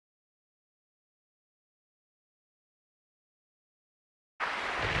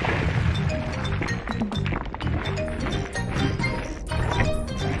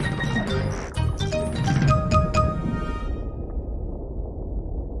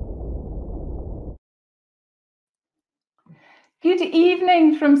Good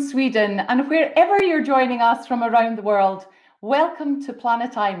evening from Sweden, and wherever you're joining us from around the world, welcome to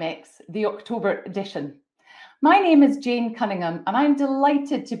PlanetIMEX, the October edition. My name is Jane Cunningham, and I'm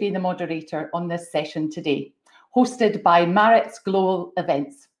delighted to be the moderator on this session today, hosted by Maritz Global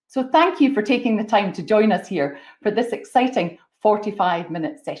Events. So thank you for taking the time to join us here for this exciting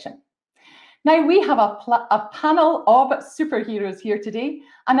 45-minute session. Now, we have a panel of superheroes here today,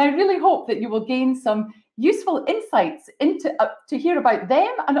 and I really hope that you will gain some useful insights to hear about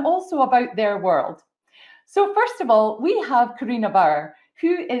them and also about their world. So first of all, we have Karina Bauer,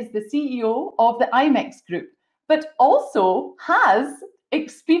 who is the CEO of the IMEX group, but also has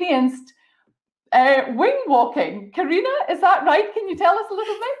experienced wing walking. Karina, is that right? Can you tell us a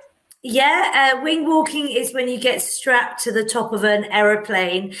little bit? Yeah, wing walking is when you get strapped to the top of an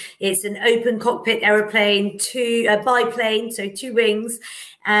aeroplane. It's an open cockpit aeroplane, biplane, so two wings.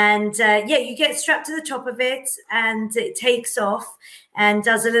 And yeah, you get strapped to the top of it and it takes off and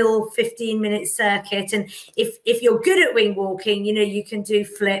does a little 15-minute circuit. And if you're good at wing walking, you know, you can do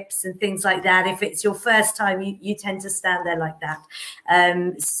flips and things like that. If it's your first time, you tend to stand there like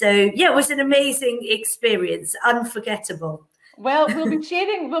that. So yeah, it was an amazing experience, unforgettable. Well, we'll be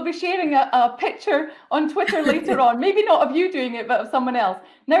sharing a picture on Twitter later on. Maybe not of you doing it, but of someone else.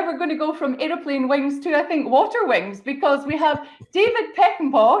 Now we're going to go from aeroplane wings to, I think, water wings, because we have David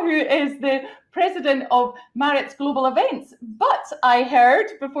Peckinpah, who is the president of Maritz Global Events. But I heard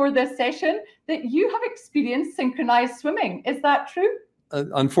before this session that you have experienced synchronized swimming. Is that true?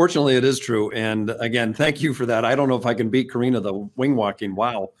 Unfortunately, it is true. And again, thank you for that. I don't know if I can beat Karina, the wing walking.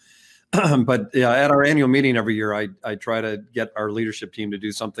 Wow. But yeah, at our annual meeting every year, I try to get our leadership team to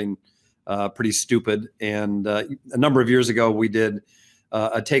do something pretty stupid. And a number of years ago, we did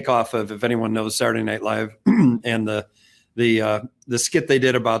a takeoff of, if anyone knows Saturday Night Live, and the skit they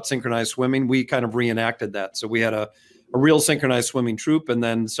did about synchronized swimming. We kind of reenacted that. So we had a real synchronized swimming troupe, and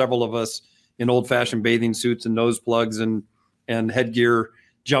then several of us in old-fashioned bathing suits and nose plugs and headgear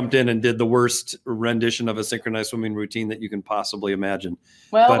jumped in and did the worst rendition of a synchronized swimming routine that you can possibly imagine.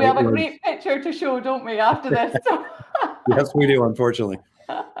 Well, but we have a great picture to show, don't we, after this? Yes, we do, unfortunately.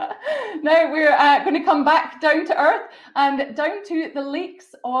 Now we're going to come back down to earth and down to the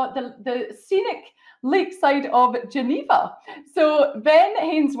lakes, or the scenic lakeside of Geneva. So Ben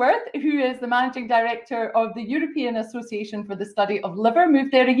Hainsworth, who is the managing director of the European Association for the Study of Liver,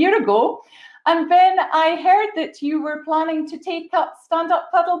 moved there a year ago. And Ben, I heard that you were planning to take up stand-up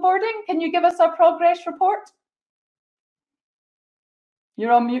paddleboarding. Can you give us a progress report?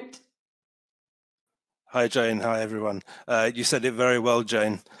 You're on mute. Hi, Jane. Hi, everyone. You said it very well,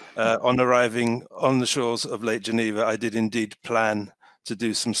 Jane. On arriving on the shores of Lake Geneva, I did indeed plan to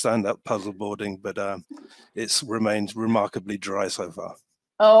do some stand-up paddleboarding, but it's remained remarkably dry so far.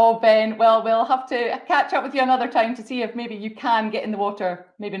 Oh, Ben, well, we'll have to catch up with you another time to see if maybe you can get in the water,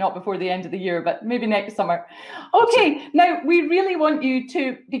 maybe not before the end of the year, but maybe next summer. Okay, now we really want you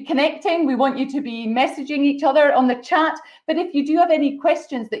to be connecting. We want you to be messaging each other on the chat. But if you do have any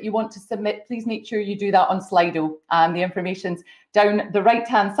questions that you want to submit, please make sure you do that on Slido. The information's down the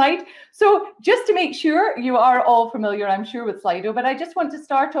right-hand side. So just to make sure you are all familiar, I'm sure, with Slido, but I just want to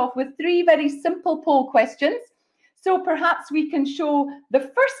start off with 3 very simple poll questions. So perhaps we can show the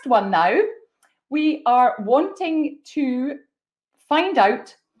first one now. We are wanting to find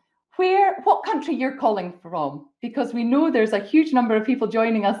out what country you're calling from, because we know there's a huge number of people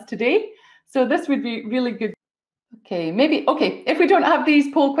joining us today. So this would be really good. Okay, if we don't have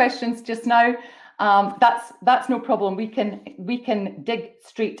these poll questions just now, that's no problem. We can dig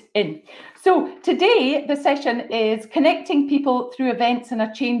straight in. So today the session is connecting people through events in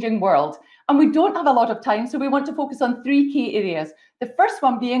a changing world. And we don't have a lot of time, so we want to focus on 3 key areas. The first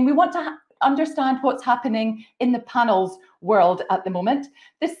one being, we want to understand what's happening in the panels world at the moment.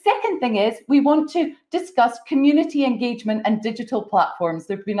 The second thing is, we want to discuss community engagement and digital platforms.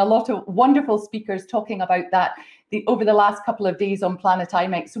 There have been a lot of wonderful speakers talking about that over the last couple of days on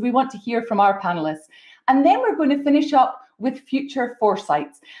PlanetIMEX. So we want to hear from our panelists. And then we're going to finish up with future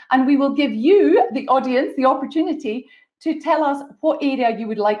foresights. And we will give you, the audience, the opportunity to tell us what area you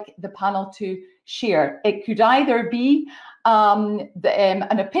would like the panel to share. It could either be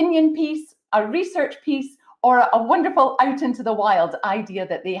an opinion piece, a research piece, or a wonderful out into the wild idea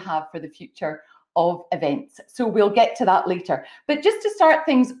that they have for the future of events. So we'll get to that later. But just to start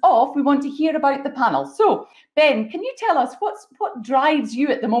things off, we want to hear about the panel. So Ben, can you tell us what drives you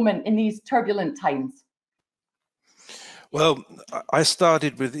at the moment in these turbulent times? Well, I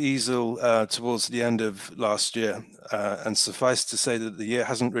started with EASL towards the end of last year, and suffice to say that the year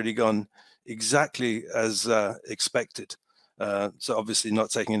hasn't really gone exactly as expected. So obviously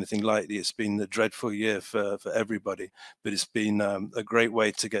not taking anything lightly. It's been a dreadful year for everybody, but it's been a great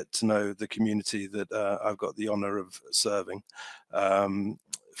way to get to know the community that I've got the honor of serving.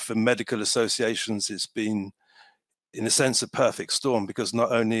 For medical associations, it's been, in a sense, a perfect storm, because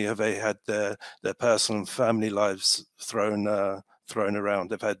not only have they had their personal and family lives thrown around,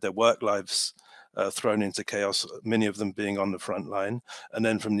 they've had their work lives thrown into chaos, many of them being on the front line. And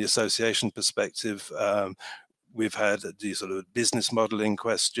then from the association perspective, we've had the sort of business model in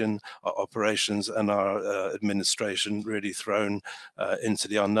question, our operations and our administration really thrown into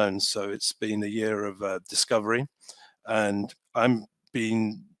the unknown. So it's been a year of discovery, and I'm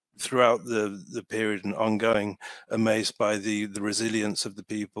being, throughout the period and ongoing, amazed by the resilience of the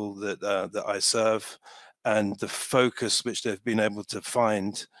people that I serve, and the focus which they've been able to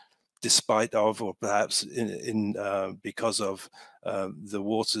find despite of, or perhaps because of the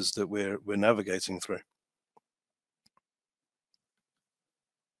waters that we're navigating through.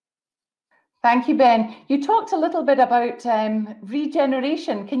 Thank you, Ben. You talked a little bit about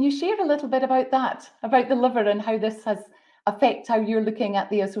regeneration. Can you share a little bit about that, about the liver and how this has affect how you're looking at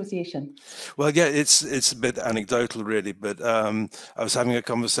the association? Well, yeah, it's a bit anecdotal, really, but I was having a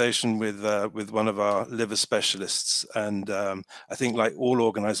conversation with one of our liver specialists, and I think, like all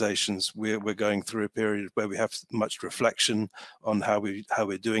organisations, we're going through a period where we have much reflection on how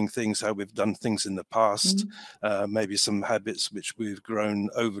we're doing things, how we've done things in the past, maybe some habits which we've grown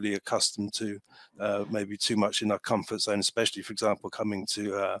overly accustomed to, maybe too much in our comfort zone, especially, for example, coming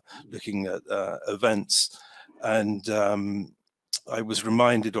to looking at events. And I was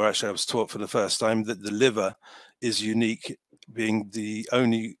reminded, or actually I was taught for the first time, that the liver is unique, being the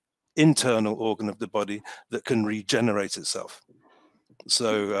only internal organ of the body that can regenerate itself.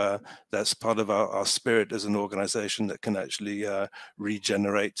 So that's part of our spirit as an organization, that can actually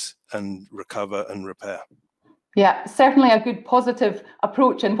regenerate and recover and repair. Yeah, certainly a good positive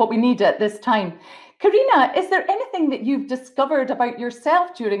approach and what we need at this time. Karina, is there anything that you've discovered about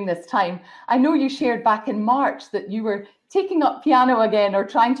yourself during this time? I know you shared back in March that you were taking up piano again or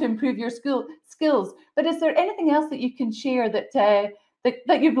trying to improve your skills, but is there anything else that you can share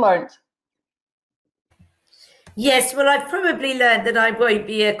that you've learned? Yes, well, I've probably learned that I won't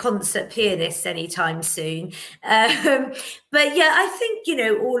be a concert pianist anytime soon. But yeah, I think, you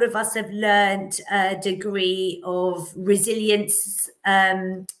know, all of us have learned a degree of resilience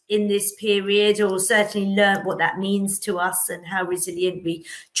in this period, or certainly learned what that means to us and how resilient we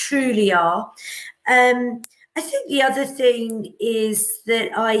truly are. I think the other thing is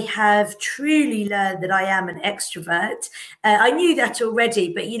that I have truly learned that I am an extrovert. I knew that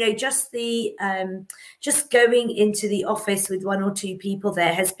already, but, you know, just going into the office with one or two people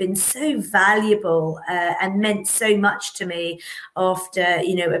there has been so valuable and meant so much to me after,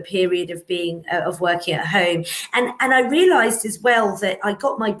 you know, a period of of working at home. And I realized as well that I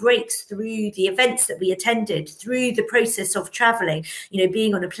got my breaks through the events that we attended, through the process of traveling, you know,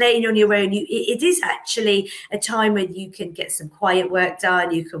 being on a plane on your own. It is actually a time when you can get some quiet work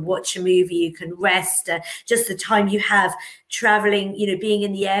done, you can watch a movie, you can rest, just the time you have traveling, you know, being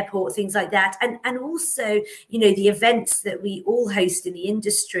in the airport, things like that. And also, you know, the events that we all host in the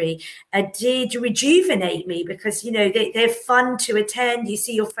industry did rejuvenate me, because, you know, they're fun to attend. You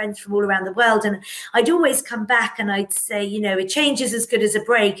see your friends from all around the world. And I'd always come back and I'd say, you know, a change is as good as a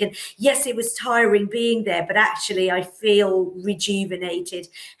break. And yes, it was tiring being there, but actually I feel rejuvenated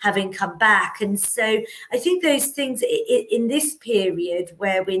having come back. And so I think those things in this period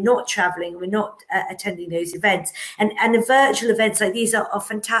where we're not traveling, we're not attending those events, and virtual events like these are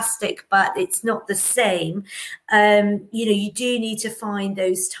fantastic, but it's not the same. You know, you do need to find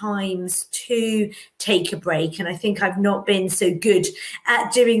those times to take a break. And I think I've not been so good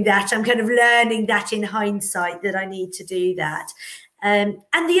at doing that. I'm kind of learning that in hindsight, that I need to do that. And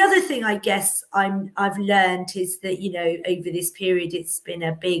the other thing I guess I've learned is that, you know, over this period, it's been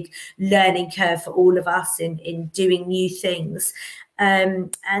a big learning curve for all of us in doing new things.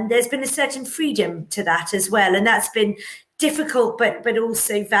 And there's been a certain freedom to that as well. And that's been difficult, but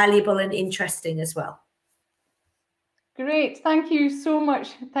also valuable and interesting as well. Great. Thank you so much.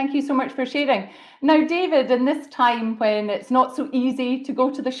 Thank you so much for sharing. Now, David, in this time when it's not so easy to go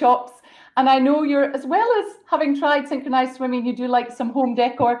to the shops, and I know you're, as well as having tried synchronized swimming, you do like some home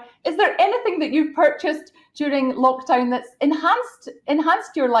decor. Is there anything that you've purchased during lockdown that's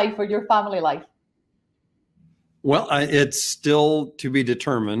enhanced your life or your family life? Well, it's still to be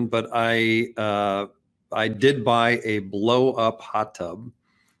determined, but I did buy a blow-up hot tub.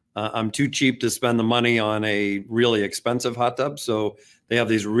 I'm too cheap to spend the money on a really expensive hot tub, so they have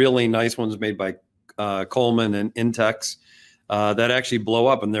these really nice ones made by Coleman and Intex that actually blow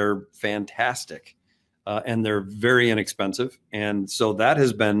up, and they're fantastic. and they're very inexpensive. And so that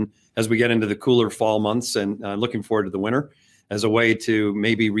has been, as we get into the cooler fall months and looking forward to the winter, as a way to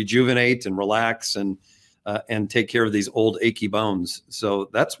maybe rejuvenate and relax and take care of these old achy bones. So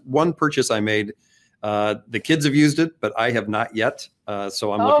that's one purchase I made. The kids have used it, but I have not yet.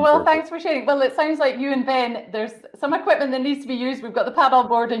 So I'm looking forward thanks for sharing. Well, it sounds like you and Ben, there's some equipment that needs to be used. We've got the paddle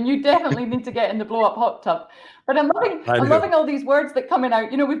board, and you definitely need to get in the blow-up hot tub. But I'm loving all these words that coming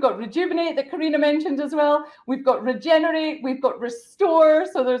out. You know, we've got rejuvenate that Karina mentioned as well. We've got regenerate. We've got restore.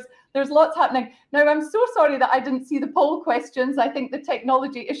 So there's lots happening. Now, I'm so sorry that I didn't see the poll questions. I think the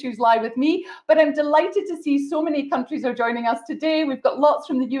technology issues lie with me, but I'm delighted to see so many countries are joining us today. We've got lots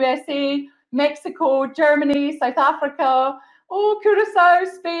from the USA, Mexico, Germany, South Africa, Curacao,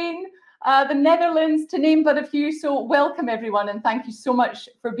 Spain, the Netherlands, to name but a few. So welcome everyone, and thank you so much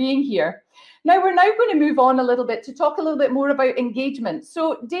for being here. Now we're going to move on a little bit to talk a little bit more about engagement.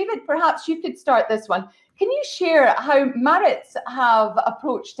 So David, perhaps you could start this one. Can you share how Marits have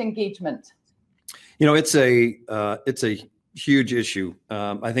approached engagement? You know, it's a huge issue.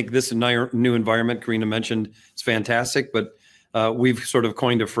 I think this new environment Karina mentioned is fantastic, but we've sort of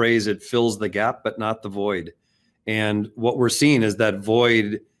coined a phrase, it fills the gap, but not the void. And what we're seeing is that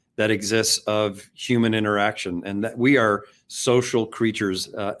void that exists of human interaction, and that we are social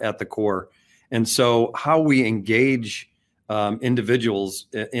creatures at the core. And so how we engage individuals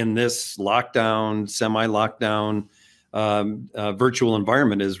in this lockdown, semi-lockdown, virtual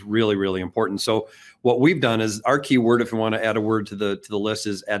environment is really, really important. So what we've done is, our key word, if we want to add a word to the list,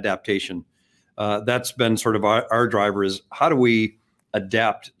 is adaptation. That's been sort of our driver, is how do we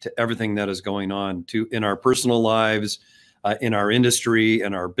adapt to everything that is going on in our personal lives, in our industry,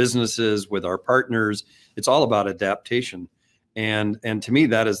 in our businesses, with our partners. It's all about adaptation. And to me,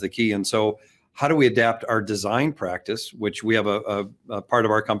 that is the key. And so how do we adapt our design practice, which we have a part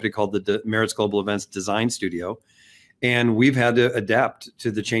of our company called the Marits Global Events Design Studio. And we've had to adapt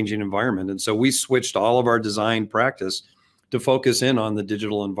to the changing environment. And so we switched all of our design practice to focus in on the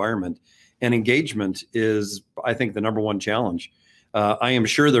digital environment. And engagement is, I think, the #1 challenge. I am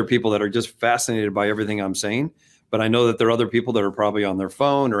sure there are people that are just fascinated by everything I'm saying, but I know that there are other people that are probably on their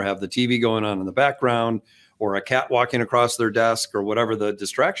phone or have the TV going on in the background, or a cat walking across their desk, or whatever the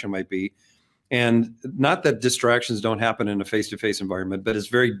distraction might be. And not that distractions don't happen in a face-to-face environment, but it's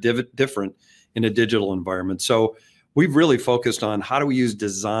very different in a digital environment. So we've really focused on how do we use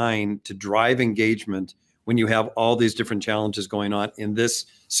design to drive engagement when you have all these different challenges going on in this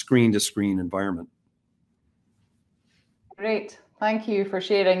screen-to-screen environment. Great. Thank you for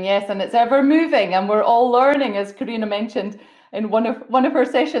sharing. Yes, and it's ever moving, and we're all learning, as Karina mentioned in one of her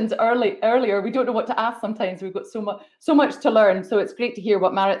sessions earlier. We don't know what to ask sometimes. We've got so much to learn. So it's great to hear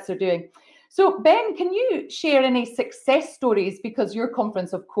what Marits are doing. So Ben, can you share any success stories, because your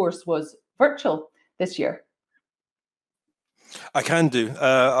conference, of course, was virtual this year? I can do.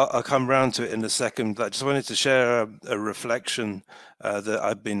 I'll come round to it in a second. I just wanted to share a reflection that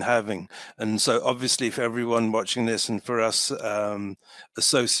I've been having. And so obviously for everyone watching this, and for us,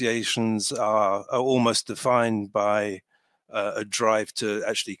 associations are almost defined by a drive to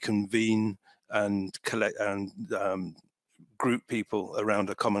actually convene and collect and group people around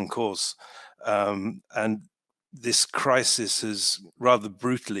a common cause. And this crisis has rather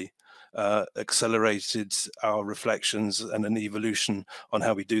brutally accelerated our reflections and an evolution on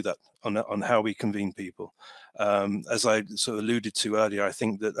how we do that, on how we convene people. As I sort of alluded to earlier, I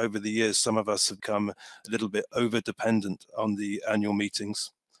think that over the years, some of us have become a little bit over-dependent on the annual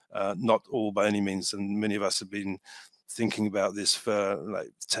meetings. Not all by any means, and many of us have been thinking about this for like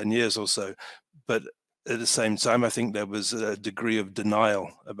 10 years or so. But at the same time, I think there was a degree of denial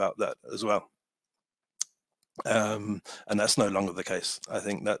about that as well. And that's no longer the case. I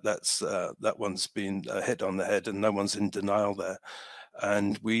think that one's been hit on the head, and no one's in denial there.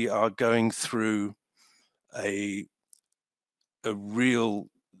 And we are going through a real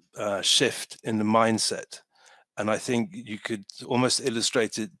shift in the mindset. And I think you could almost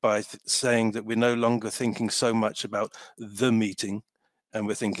illustrate it by saying that we're no longer thinking so much about the meeting, and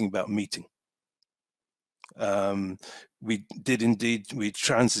we're thinking about meeting. We did indeed, we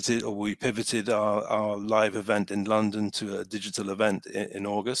pivoted our live event in London to a digital event in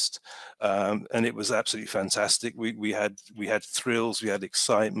August, and it was absolutely fantastic. We had thrills, we had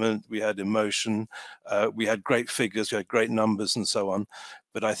excitement, we had emotion, we had great figures, we had great numbers and so on.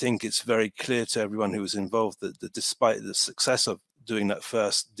 But I think it's very clear to everyone who was involved that despite the success of doing that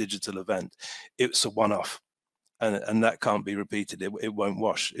first digital event, it's a one-off. And that can't be repeated. It won't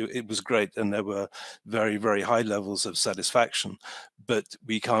wash. It was great, and there were very, very high levels of satisfaction, but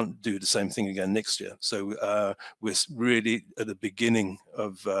we can't do the same thing again next year. So we're really at the beginning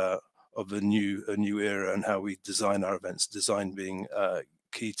of of a new era and how we design our events, design being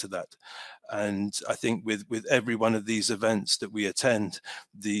key to that. And I think with every one of these events that we attend,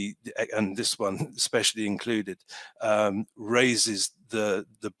 and this one especially included, raises the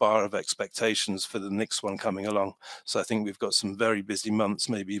bar of expectations for the next one coming along. So I think we've got some very busy months,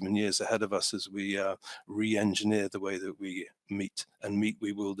 maybe even years ahead of us, as we re-engineer the way that we meet, and meet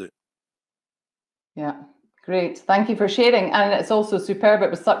we will do. Yeah, great. Thank you for sharing. And it's also superb. It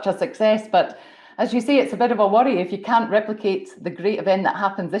was such a success, but as you say, it's a bit of a worry if you can't replicate the great event that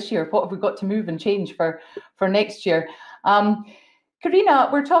happens this year. What have we got to move and change for next year? Karina,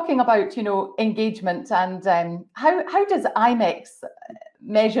 we're talking about, you know, engagement, and how does IMEX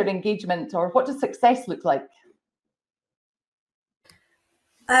measure engagement, or what does success look like?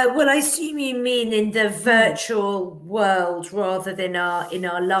 Well, I assume you mean in the virtual world rather than in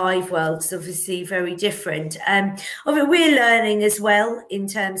our live world. It's obviously very different. We're learning as well in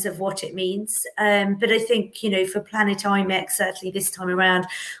terms of what it means. But I think, you know, for PlanetIMEX, certainly this time around,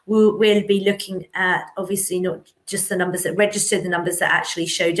 we'll be looking at obviously not just the numbers that registered, the numbers that actually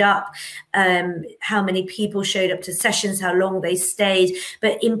showed up, how many people showed up to sessions, how long they stayed.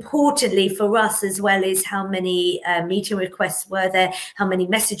 But importantly for us as well is how many meeting requests were there, how many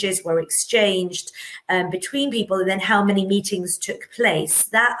messages were exchanged between people, and then how many meetings took place.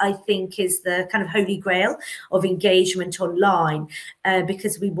 That, I think, is the kind of holy grail of engagement online,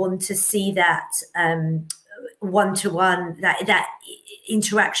 because we want to see that one-to-one, that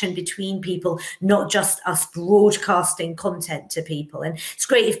interaction between people, not just us broadcasting content to people. And it's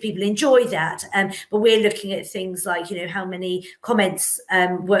great if people enjoy that, but we're looking at things like, you know, how many comments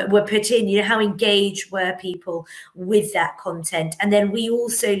were put in, you know, how engaged were people with that content. And then we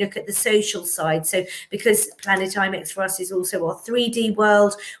also look at the social side. So because PlanetIMEX for us is also our 3D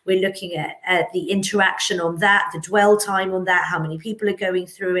world, we're looking at the interaction on that, the dwell time on that, how many people are going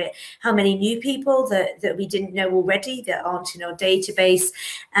through it, how many new people that we didn't know already that aren't in our database,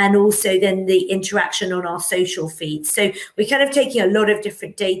 and also then the interaction on our social feeds. So we're kind of taking a lot of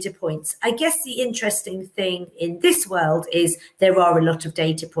different data points. I guess the interesting thing in this world is there are a lot of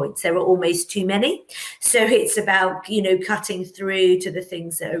data points. There are almost too many. So it's about, you know, cutting through to the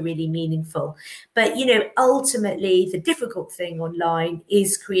things that are really meaningful. But, you know, ultimately the difficult thing online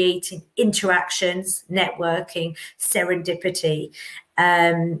is creating interactions, networking, serendipity.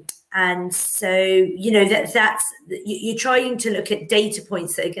 And so, you know, that's you're trying to look at data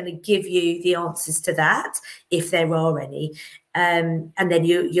points that are going to give you the answers to that, if there are any. And then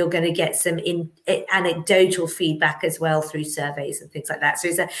you're going to get some anecdotal feedback as well through surveys and things like that. So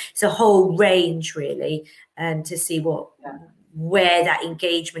it's a whole range really, to see where that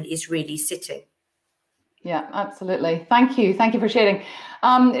engagement is really sitting. Yeah, absolutely. Thank you. Thank you for sharing.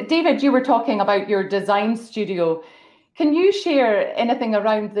 David, you were talking about your design studio. Can you share anything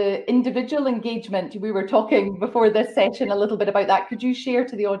around the individual engagement? We were talking before this session a little bit about that. Could you share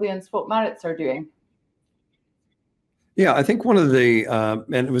to the audience what Marit's are doing? Yeah, I think one of the,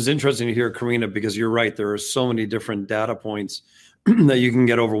 and it was interesting to hear Karina, because you're right, there are so many different data points that you can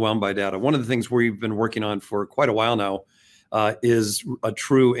get overwhelmed by data. One of the things we've been working on for quite a while now is a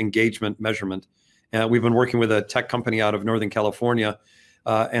true engagement measurement. We've been working with a tech company out of Northern California,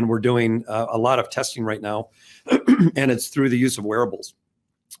 and we're doing a lot of testing right now, and it's through the use of wearables.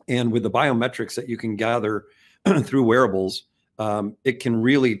 And with the biometrics that you can gather through wearables, it can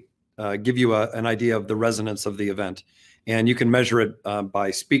really give you an idea of the resonance of the event. And you can measure it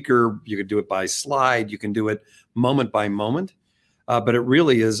by speaker, you could do it by slide, you can do it moment by moment. But it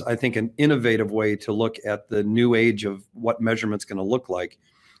really is, I think, an innovative way to look at the new age of what measurement's going to look like,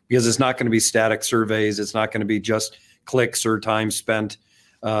 because it's not going to be static surveys. It's not going to be just clicks or time spent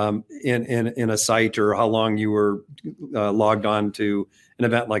in a site, or how long you were logged on to an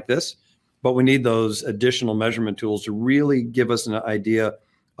event like this. But we need those additional measurement tools to really give us an idea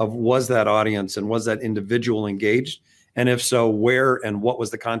of, was that audience and was that individual engaged? And if so, where and what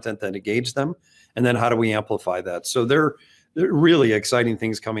was the content that engaged them? And then how do we amplify that? So there are really exciting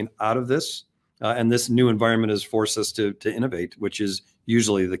things coming out of this. And this new environment has forced us to innovate, which is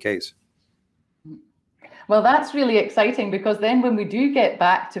usually the case. Well, that's really exciting, because then when we do get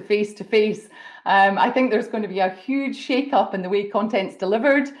back to face-to-face, I think there's going to be a huge shake-up in the way content's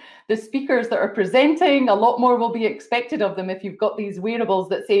delivered. The speakers that are presenting, a lot more will be expected of them if you've got these wearables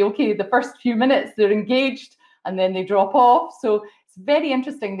that say, okay, the first few minutes they're engaged and then they drop off. So it's very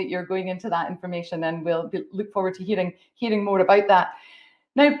interesting that you're going into that information, and we'll look forward to hearing more about that.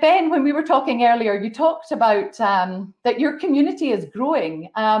 Now, Ben, when we were talking earlier, you talked about that your community is growing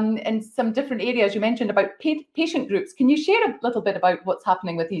in some different areas. You mentioned about patient groups. Can you share a little bit about what's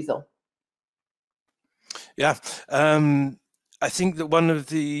happening with EASL? Yeah, I think that one of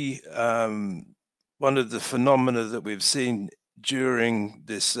the phenomena that we've seen during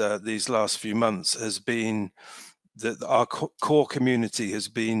this these last few months has been that our core community has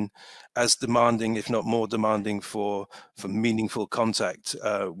been as demanding, if not more demanding, for meaningful contact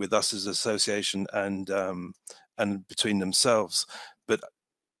with us as an association and between themselves. But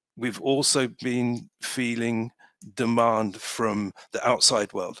we've also been feeling demand from the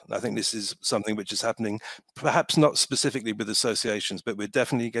outside world. And I think this is something which is happening, perhaps not specifically with associations, but we're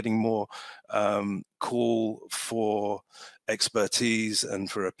definitely getting more call for expertise and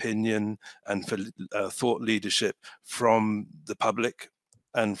for opinion and for thought leadership from the public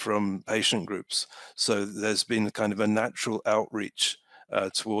and from patient groups. So there's been a kind of a natural outreach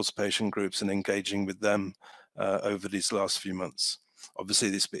towards patient groups and engaging with them over these last few months. Obviously,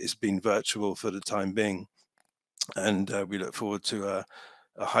 it's been virtual for the time being, and we look forward to a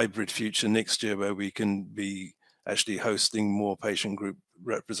hybrid future next year where we can be actually hosting more patient group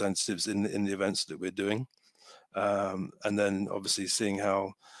representatives in the events that we're doing. And then obviously seeing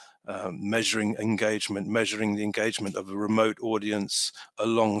how measuring the engagement of a remote audience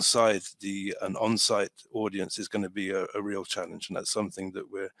alongside an on-site audience is going to be a real challenge. And that's something that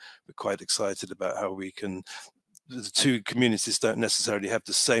we're quite excited about, how we can. The two communities don't necessarily have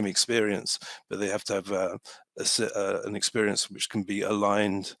the same experience, but they have to have an experience which can be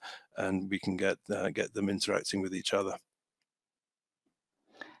aligned, and we can get them interacting with each other.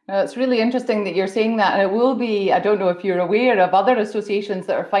 It's really interesting that you're saying that, and it will be, I don't know if you're aware of other associations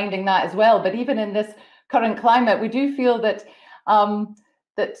that are finding that as well, but even in this current climate, we do feel that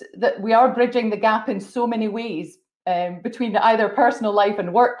that we are bridging the gap in so many ways between either personal life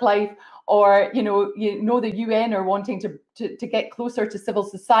and work life, or the UN are wanting to get closer to civil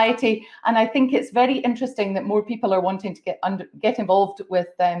society. And I think it's very interesting that more people are wanting to get involved with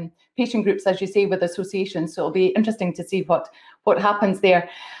patient groups, as you say, with associations. So it'll be interesting to see what happens there.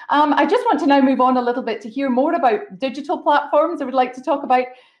 I just want to now move on a little bit to hear more about digital platforms. I would like to talk about.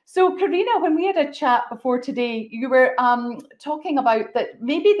 So Karina, when we had a chat before today, you were talking about that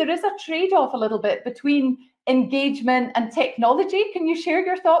maybe there is a trade-off a little bit between engagement and technology. Can you share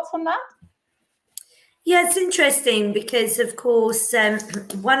your thoughts on that? Yeah, it's interesting because, of course,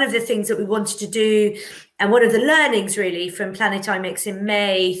 one of the things that we wanted to do, and one of the learnings really from PlanetIMEX in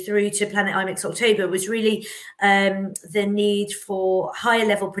May through to PlanetIMEX October, was really the need for higher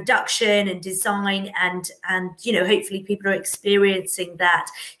level production and design, and hopefully people are experiencing that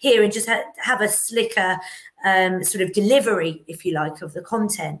here, and just have a slicker sort of delivery, if you like, of the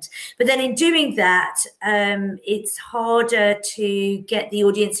content. But then in doing that, it's harder to get the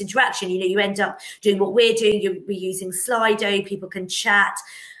audience interaction. You end up doing what we're doing. We're using Slido, people can chat.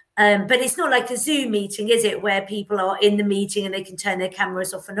 But it's not like a Zoom meeting, is it, where people are in the meeting and they can turn their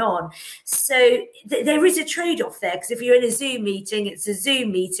cameras off and on. So there is a trade-off there, because if you're in a Zoom meeting, it's a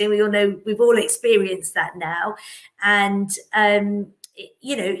Zoom meeting. We all know, we've all experienced that now. And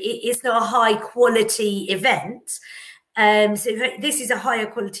it's not a high quality event. So this is a higher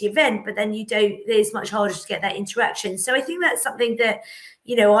quality event, but then it's much harder to get that interaction. So I think that's something that,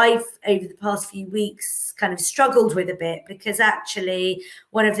 I've over the past few weeks kind of struggled with a bit, because actually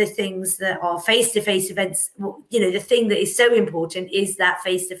one of the things that are face-to-face events, the thing that is so important is that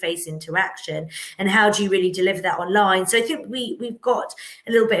face-to-face interaction, and how do you really deliver that online? So I think we've got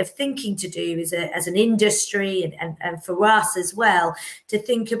a little bit of thinking to do as an industry, and for us as well, to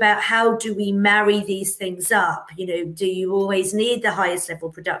think about how do we marry these things up. Do you always need the highest level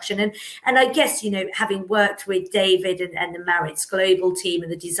production? And I guess, having worked with David and the Maritz Global team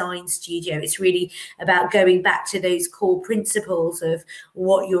and the design studio, it's really about going back to those core principles of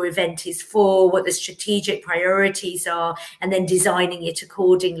what your event is for, what the strategic priorities are, and then designing it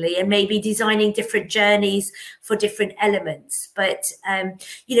accordingly, and maybe designing different journeys for different elements. But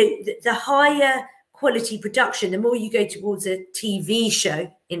the higher quality production, the more you go towards a TV show,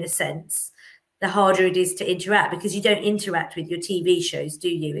 in a sense, the harder it is to interact, because you don't interact with your TV shows, do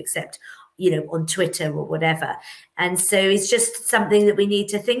you, except on Twitter or whatever. And so it's just something that we need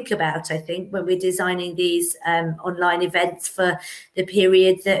to think about, I think, when we're designing these online events for the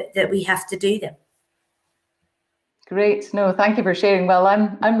period that we have to do them. Great. No, thank you for sharing. Well,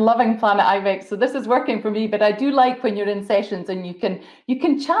 I'm loving PlanetIMEX, so this is working for me. But I do like when you're in sessions and you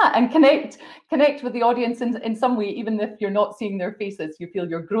can chat and connect with the audience in some way, even if you're not seeing their faces. You feel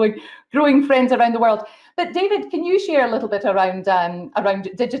you're growing friends around the world. But David, can you share a little bit around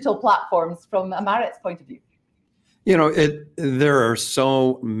digital platforms from a Maritz point of view? There are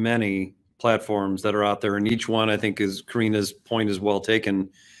so many platforms that are out there, and each one, I think, is Karina's point is well taken,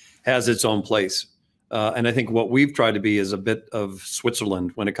 has its own place. And I think what we've tried to be is a bit of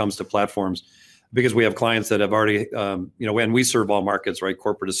Switzerland when it comes to platforms. because we have clients that have already, and we serve all markets, right?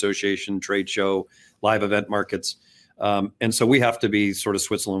 Corporate association, trade show, live event markets. And so we have to be sort of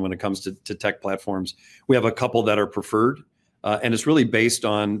Switzerland when it comes to tech platforms. We have a couple that are preferred, and it's really based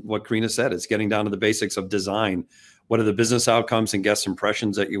on what Karina said. It's getting down to the basics of design. What are the business outcomes and guest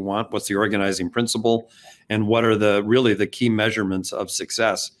impressions that you want? What's the organizing principle? And what are really the key measurements of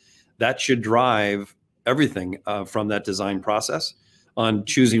success? That should drive everything from that design process on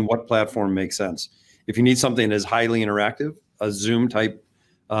choosing what platform makes sense. If you need something that is highly interactive, a Zoom type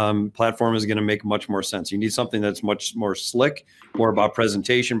platform is going to make much more sense. You need something that's much more slick, more about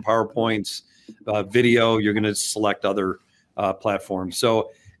presentation, PowerPoints, video. You're going to select other platforms.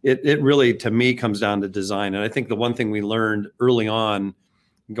 So it really, to me, comes down to design. And I think the one thing we learned early on,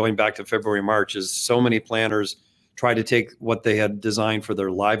 going back to February, March, is so many planners try to take what they had designed for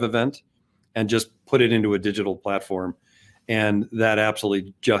their live event and just put it into a digital platform. And that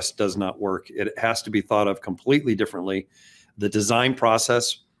absolutely just does not work. It has to be thought of completely differently. The design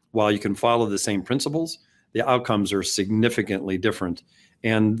process, while you can follow the same principles, the outcomes are significantly different.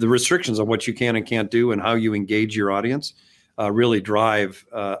 And the restrictions on what you can and can't do and how you engage your audience really drive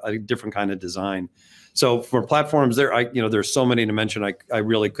a different kind of design. So for platforms there's so many to mention. I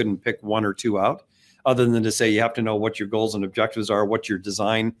really couldn't pick one or two out, other than to say you have to know what your goals and objectives are, what your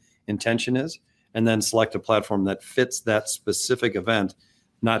design intention is, and then select a platform that fits that specific event,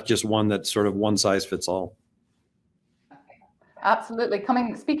 not just one that's sort of one size fits all. Absolutely.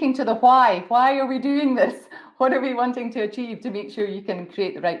 Speaking to the why are we doing this? What are we wanting to achieve to make sure you can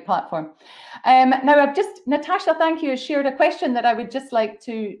create the right platform? Now, Natasha, thank you, has shared a question that I would just like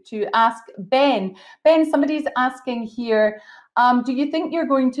to ask Ben. Ben, somebody's asking here, do you think you're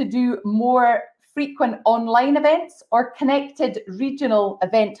going to do more frequent online events or connected regional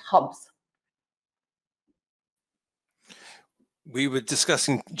event hubs? We were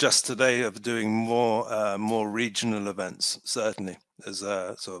discussing just today of doing more regional events, certainly, as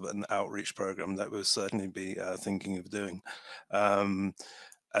a sort of an outreach program that we'll certainly be thinking of doing. And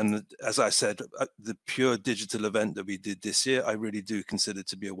as I said, the pure digital event that we did this year, I really do consider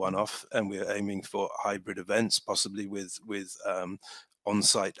to be a one-off, and we're aiming for hybrid events, possibly with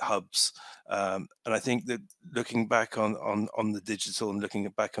on-site hubs. And I think that looking back on the digital and looking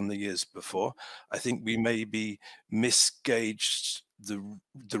back on the years before, I think we maybe misgauged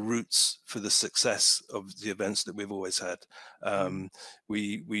the roots for the success of the events that we've always had.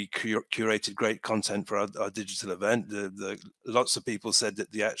 We curated great content for our digital event. Lots of people said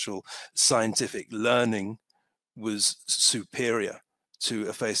that the actual scientific learning was superior to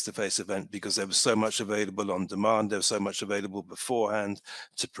a face-to-face event because there was so much available on demand, there was so much available beforehand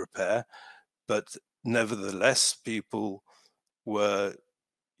to prepare. But nevertheless, people were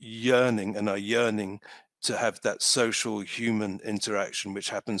yearning and are yearning to have that social human interaction which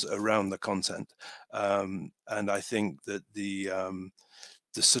happens around the content. And I think that the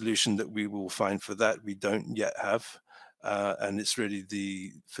solution that we will find for that, we don't yet have. And it's really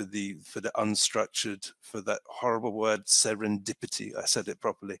for the unstructured, for that horrible word serendipity, I said it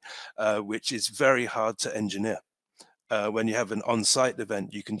properly, which is very hard to engineer. When you have an on-site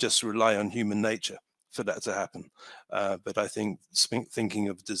event, you can just rely on human nature for that to happen. But I think thinking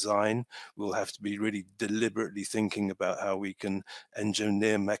of design, we'll have to be really deliberately thinking about how we can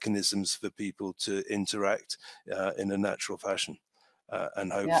engineer mechanisms for people to interact in a natural fashion.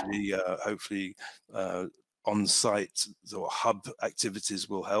 And hopefully on-site or hub activities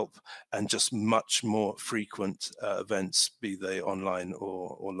will help, and just much more frequent events, be they online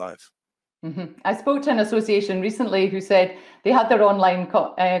or live. I spoke to an association recently who said they had their online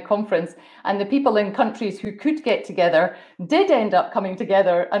conference, and the people in countries who could get together did end up coming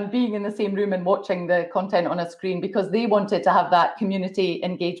together and being in the same room and watching the content on a screen because they wanted to have that community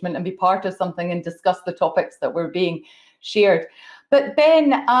engagement and be part of something and discuss the topics that were being shared. But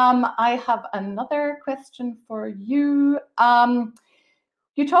Ben, I have another question for you.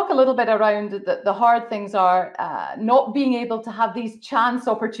 You talk a little bit around the hard things are not being able to have these chance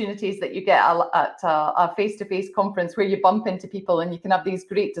opportunities that you get at a face-to-face conference where you bump into people and you can have these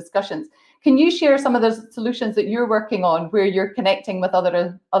great discussions. Can you share some of the solutions that you're working on where you're connecting with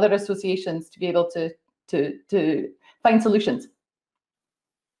other associations to be able to find solutions?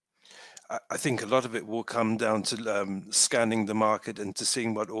 I think a lot of it will come down to scanning the market and to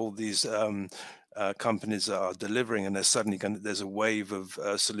seeing what all these companies are delivering, and there's a wave of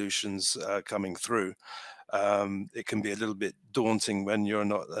solutions coming through. It can be a little bit daunting when you're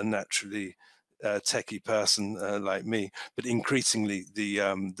not a naturally techie person like me, but increasingly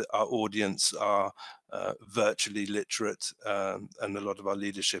our audience are virtually literate, and a lot of our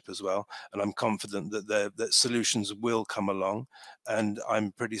leadership as well. And I'm confident that that solutions will come along, and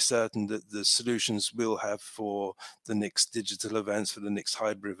I'm pretty certain that the solutions we'll have for the next digital events, for the next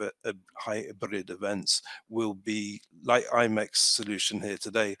hybrid events, will be like IMEX solution here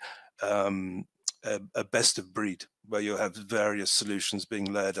today, a best of breed, where you'll have various solutions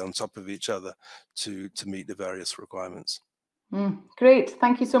being layered on top of each other to meet the various requirements. Great,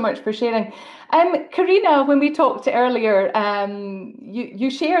 thank you so much for sharing. Karina, when we talked earlier, you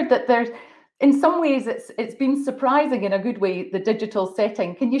shared that there's, in some ways, it's been surprising in a good way, the digital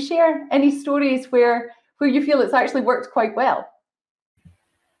setting. Can you share any stories where you feel it's actually worked quite well?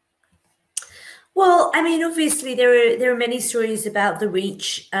 Well, I mean, obviously there are many stories about the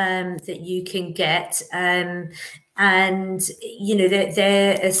reach that you can get, and you know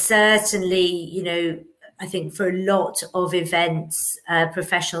there are certainly, you know, I think for a lot of events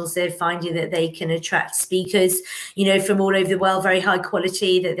professionals, they're finding that they can attract speakers, you know, from all over the world, very high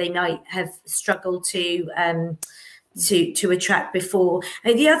quality, that they might have struggled to attract before.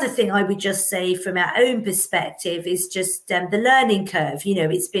 And the other thing I would just say from our own perspective is just the learning curve. You know,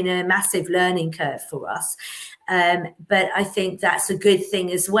 it's been a massive learning curve for us. But I think that's a good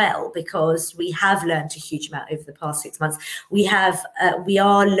thing as well, because we have learned a huge amount over the past 6 months. We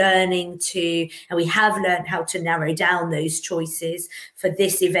are learning to, and we have learned how to narrow down those choices for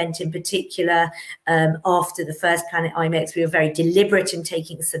this event in particular. After the first PlanetIMEX, we were very deliberate in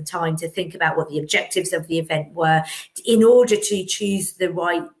taking some time to think about what the objectives of the event were in order to choose the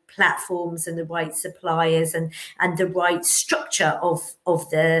right platforms and the right suppliers and the right structure of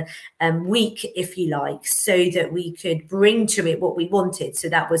the week, if you like, so that we could bring to it what we wanted. So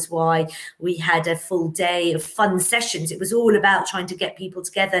that was why we had a full day of fun sessions. It was all about trying to get people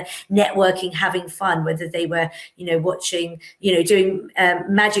together, networking, having fun, whether they were, you know, watching, you know, doing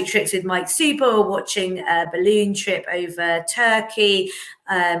magic tricks with Mike Super, or watching a balloon trip over Turkey,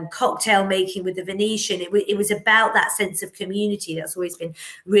 cocktail making with the Venetian. It was about that sense of community that's always been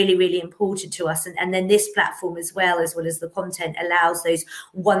really, really important to us. And then this platform as well as the content allows those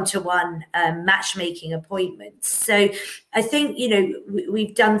one-to-one matchmaking appointments. So I think, you know,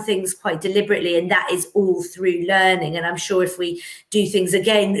 we've done things quite deliberately, and that is all through learning. And I'm sure if we do things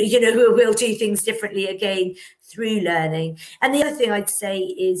again, you know, we'll do things differently again through learning. And the other thing I'd say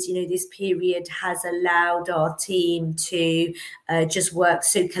is, you know, this period has allowed our team to just work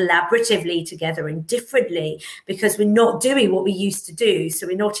so collaboratively together and differently, because we're not doing what we used to do. So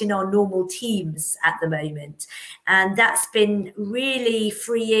we're not in our normal teams at the moment. And that's been really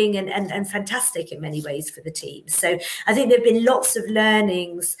freeing and fantastic in many ways for the team. So I think there have been lots of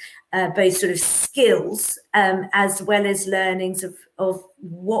learnings, both sort of skills as well as learnings of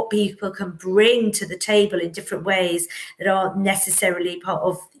what people can bring to the table in different ways that aren't necessarily part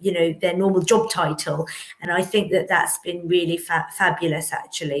of, you know, their normal job title. And I think that that's been really fabulous,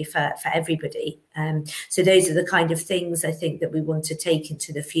 actually, for everybody. So those are the kind of things I think that we want to take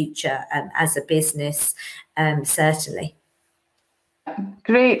into the future as a business, certainly.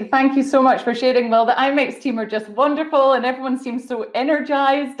 Great, thank you so much for sharing. Well, the IMEX team are just wonderful, and everyone seems so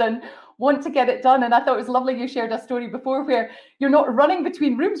energized and want to get it done. And I thought it was lovely you shared a story before where you're not running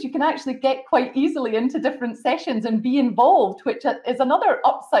between rooms. You can actually get quite easily into different sessions and be involved, which is another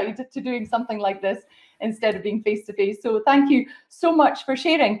upside to doing something like this instead of being face-to-face. So thank you so much for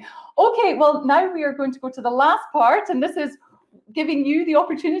sharing. Okay, well, now we are going to go to the last part, and this is giving you the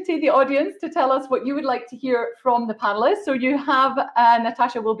opportunity, the audience, to tell us what you would like to hear from the panelists. So you have,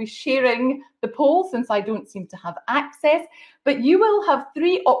 Natasha will be sharing the poll since I don't seem to have access, but you will have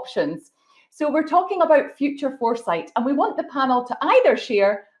 3 options. So we're talking about future foresight, and we want the panel to either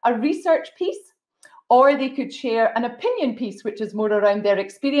share a research piece, or they could share an opinion piece, which is more around their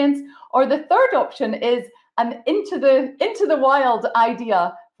experience, or the third option is an into the wild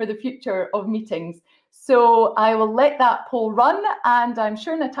idea for the future of meetings. So I will let that poll run, and I'm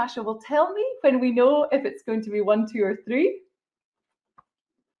sure Natasha will tell me when we know if it's going to be 1, 2, or 3.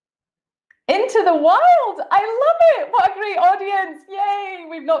 Into the wild! I love it! What a great audience! Yay!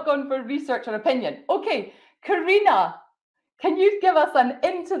 We've not gone for research or opinion. Okay, Karina, can you give us an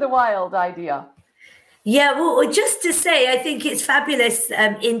into the wild idea? Yeah, well, just to say, I think it's fabulous,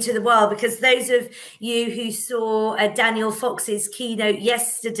 Into the Wild, because those of you who saw Daniel Fox's keynote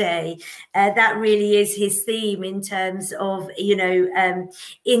yesterday, that really is his theme in terms of, you know,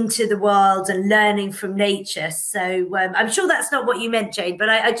 into the wild and learning from nature. So I'm sure that's not what you meant, Jane, but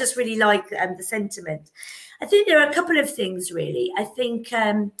I just really like the sentiment. I think there are a couple of things, really. I think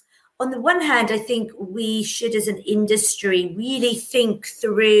on the one hand, I think we should, as an industry, really think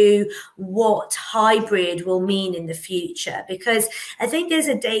through what hybrid will mean in the future, because I think there's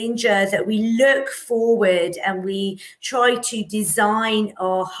a danger that we look forward and we try to design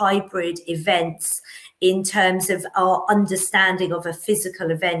our hybrid events in terms of our understanding of a physical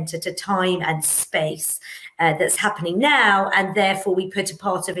event at a time and space that's happening now, and therefore we put a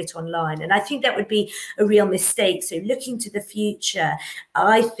part of it online. And I think that would be a real mistake. So looking to the future,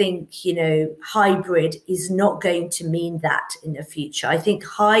 I think, you know, hybrid is not going to mean that in the future. I think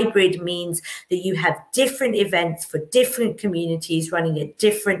hybrid means that you have different events for different communities running at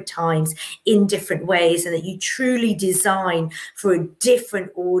different times in different ways, and that you truly design for a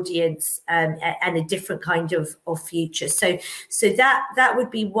different audience and a different kind of future. So that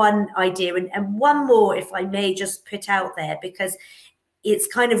would be one idea. And one more, if I may just put out there, because it's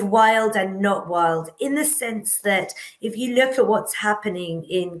kind of wild and not wild, in the sense that if you look at what's happening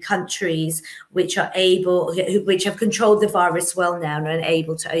in countries which have controlled the virus well now and are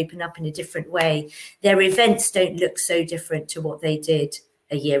able to open up in a different way, their events don't look so different to what they did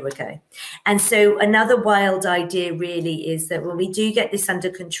a year ago. And so another wild idea really is that when we do get this under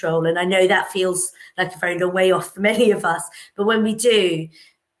control, and I know that feels like a very long way off for many of us, but when we do,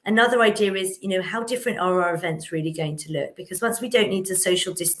 another idea is, you know, how different are our events really going to look? Because once we don't need to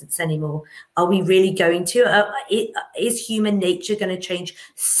social distance anymore, are we really going to? Is human nature going to change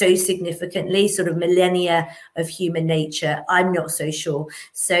so significantly, sort of millennia of human nature? I'm not so sure.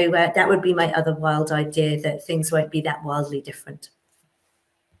 So that would be my other wild idea, that things won't be that wildly different.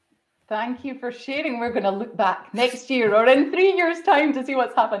 Thank you for sharing. We're going to look back next year or in 3 years' time to see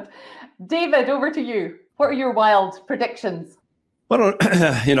what's happened. David, over to you. What are your wild predictions? Well,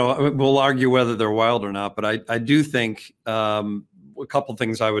 you know, we'll argue whether they're wild or not, but I do think a couple of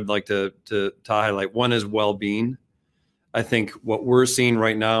things I would like to highlight. One is well-being. I think what we're seeing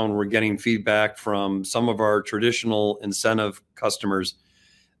right now, and we're getting feedback from some of our traditional incentive customers,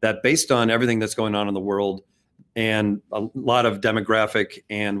 that based on everything that's going on in the world and a lot of demographic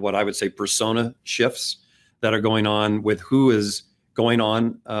and what I would say persona shifts that are going on with who is going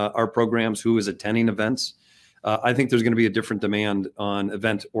on our programs, who is attending events, I think there's going to be a different demand on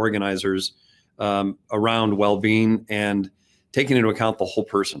event organizers around well-being and taking into account the whole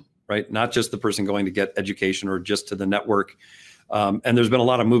person, right? Not just the person going to get education or just to the network. And there's been a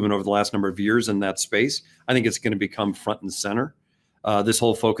lot of movement over the last number of years in that space. I think it's going to become front and center, this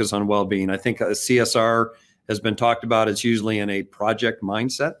whole focus on well-being. I think CSR has been talked about. It's usually in a project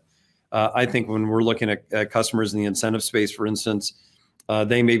mindset. I think when we're looking at customers in the incentive space, for instance,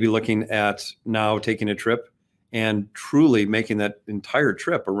 they may be looking at now taking a trip and truly making that entire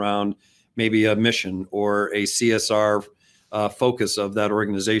trip around maybe a mission or a CSR focus of that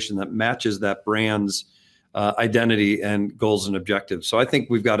organization that matches that brand's identity and goals and objectives. So I think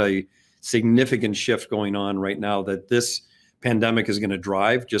we've got a significant shift going on right now that this pandemic is going to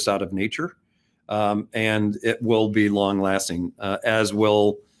drive just out of nature. And it will be long lasting, as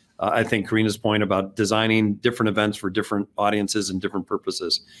will, I think, Karina's point about designing different events for different audiences and different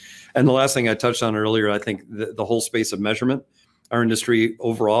purposes. And the last thing I touched on earlier, I think the whole space of measurement, our industry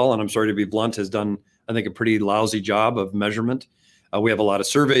overall, and I'm sorry to be blunt, has done, I think, a pretty lousy job of measurement. We have a lot of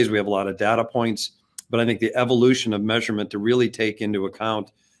surveys, we have a lot of data points, but I think the evolution of measurement to really take into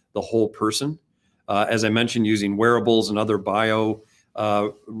account the whole person, as I mentioned, using wearables and other bio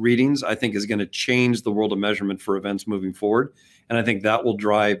readings, I think is going to change the world of measurement for events moving forward. And I think that will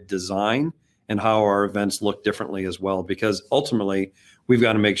drive design and how our events look differently as well, because ultimately we've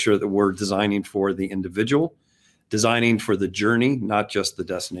got to make sure that we're designing for the individual, designing for the journey, not just the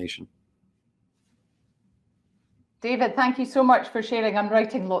destination. David, thank you so much for sharing. I'm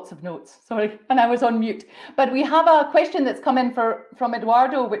writing lots of notes, sorry, and I was on mute. But we have a question that's come in from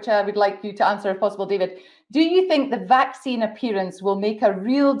Eduardo, which I would like you to answer if possible, David. Do you think the vaccine appearance will make a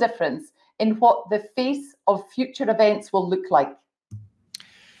real difference in what the face of future events will look like?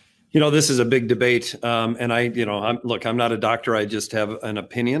 You know, this is a big debate. And I'm not a doctor, I just have an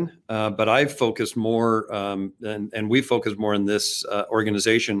opinion, but I've focused more and we focus more in this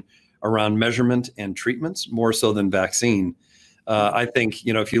organization around measurement and treatments more so than vaccine. I think,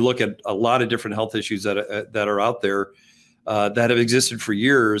 you know, if you look at a lot of different health issues that are out there that have existed for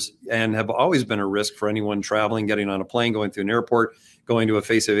years and have always been a risk for anyone traveling, getting on a plane, going through an airport, going to a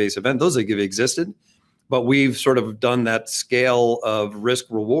face-to-face event, those have existed. But we've sort of done that scale of risk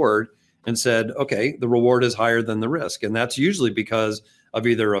reward and said, okay, the reward is higher than the risk. And that's usually because of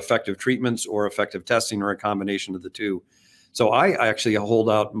either effective treatments or effective testing or a combination of the two. So I actually hold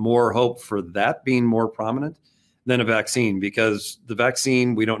out more hope for that being more prominent than a vaccine, because the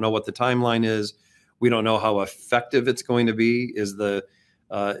vaccine, we don't know what the timeline is. We don't know how effective it's going to be. Is the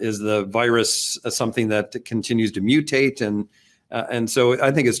Is the virus something that continues to mutate? And so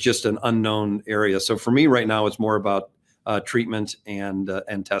I think it's just an unknown area. So for me right now, it's more about treatment and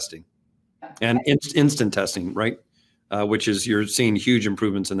testing, and instant testing, right? Which is, you're seeing huge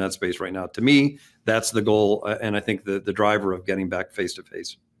improvements in that space right now. To me, that's the goal, and I think the driver of getting back face to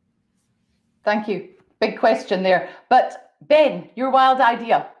face. Thank you. Big question there. But Ben, your wild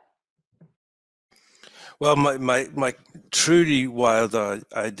idea. Well, my truly wild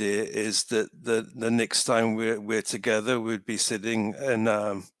idea is that the next time we're together, we'd be sitting in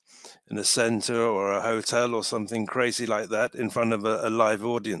a center or a hotel or something crazy like that in front of a live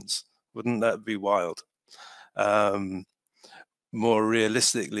audience. Wouldn't that be wild? More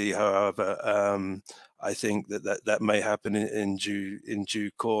realistically, however, I think that may happen in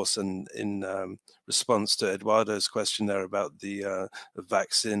due course, and in response to Eduardo's question there about the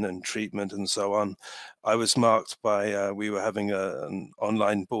vaccine and treatment and so on. I was marked by, we were having an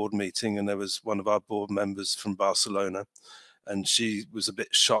online board meeting, and there was one of our board members from Barcelona, and she was a bit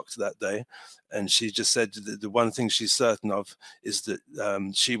shocked that day. And she just said the one thing she's certain of is that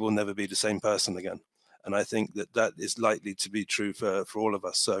she will never be the same person again. And I think that is likely to be true for all of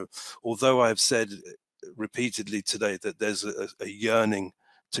us. So although I've said repeatedly today that there's a yearning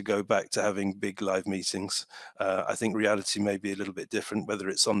to go back to having big live meetings, I think reality may be a little bit different, whether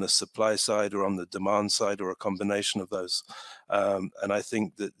it's on the supply side or on the demand side or a combination of those. And I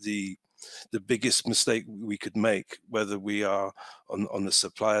think that the biggest mistake we could make, whether we are on the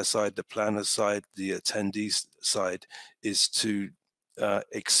supplier side, the planner side, the attendees side, is to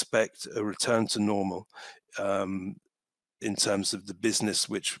expect a return to normal in terms of the business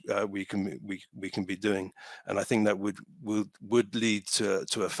which we can be doing, and I think that would lead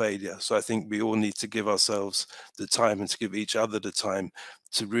to a failure. So I think we all need to give ourselves the time, and to give each other the time,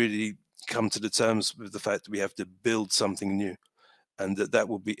 to really come to the terms with the fact that we have to build something new, and that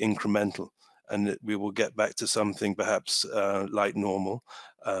will be incremental, and that we will get back to something perhaps like normal,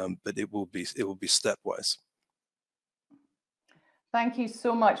 but it will be stepwise. Thank you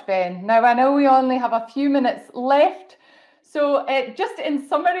so much, Ben. Now, I know we only have a few minutes left. So just in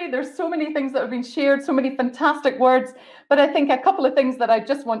summary, there's so many things that have been shared, so many fantastic words, but I think a couple of things that I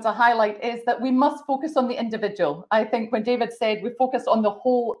just want to highlight is that we must focus on the individual. I think when David said we focus on the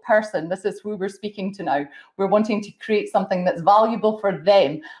whole person, this is who we're speaking to now. We're wanting to create something that's valuable for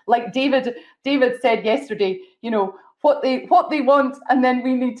them. Like David said yesterday, you know, what they want, and then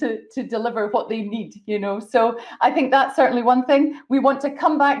we need to deliver what they need, you know. So I think that's certainly one thing. We want to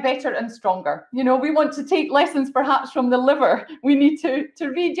come back better and stronger. You know, we want to take lessons perhaps from the liver. We need to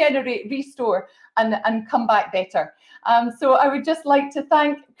regenerate, restore, and come back better. So I would just like to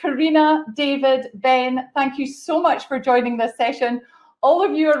thank Karina, David, Ben. Thank you so much for joining this session. All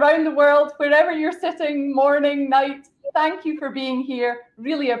of you around the world, wherever you're sitting, morning, night, thank you for being here.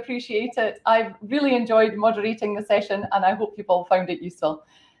 Really appreciate it. I've really enjoyed moderating the session, and I hope you've all found it useful.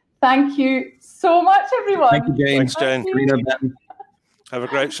 Thank you so much, everyone. Thank you, Jane. Thanks, Jane. Karina, Ben. Have a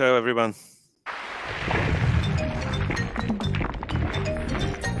great show, everyone.